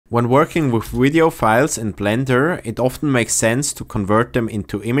When working with video files in Blender, it often makes sense to convert them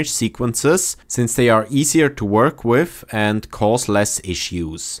into image sequences since they are easier to work with and cause less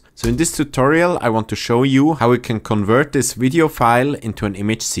issues. So in this tutorial I want to show you how we can convert this video file into an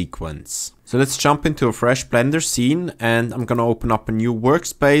image sequence. So let's jump into a fresh Blender scene and I'm gonna open up a new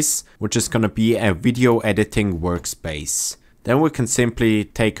workspace, which is gonna be a video editing workspace. Then we can simply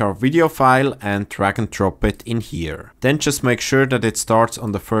take our video file and drag and drop it in here. Then just make sure that it starts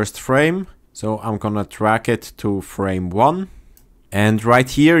on the first frame. So I'm gonna drag it to frame 1. And right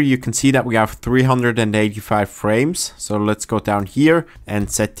here you can see that we have 385 frames. So let's go down here and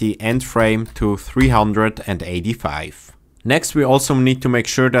set the end frame to 385. Next, we also need to make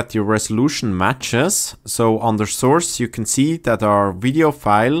sure that the resolution matches. So under source, you can see that our video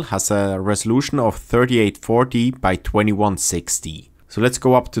file has a resolution of 3840 by 2160. So let's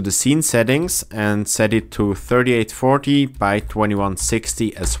go up to the scene settings and set it to 3840 by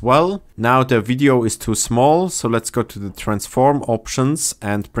 2160 as well. Now the video is too small, so let's go to the transform options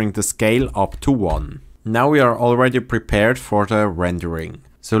and bring the scale up to 1. Now we are already prepared for the rendering.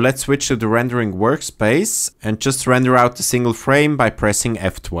 So let's switch to the rendering workspace and just render out a single frame by pressing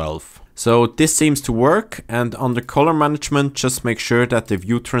F12. So this seems to work, and under color management just make sure that the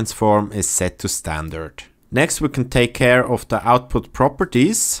view transform is set to standard. Next we can take care of the output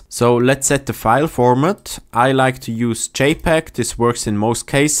properties. So let's set the file format. I like to use JPEG, this works in most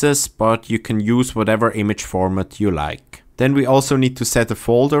cases, but you can use whatever image format you like. Then we also need to set a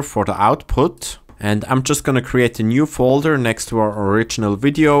folder for the output. And I'm just gonna create a new folder next to our original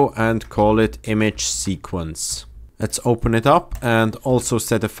video and call it image sequence. Let's open it up and also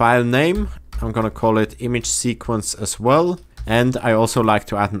set a file name. I'm gonna call it image sequence as well. And I also like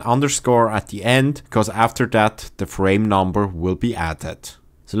to add an underscore at the end because after that the frame number will be added.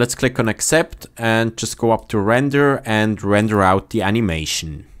 So let's click on accept and just go up to render and render out the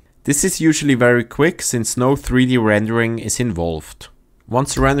animation. This is usually very quick since no 3D rendering is involved.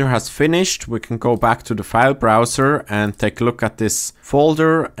 Once the render has finished, we can go back to the file browser and take a look at this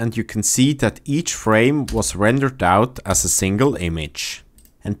folder, and you can see that each frame was rendered out as a single image.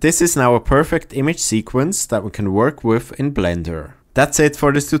 And this is now a perfect image sequence that we can work with in Blender. That's it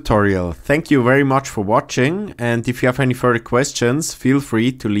for this tutorial. Thank you very much for watching, and if you have any further questions, feel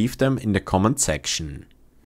free to leave them in the comment section.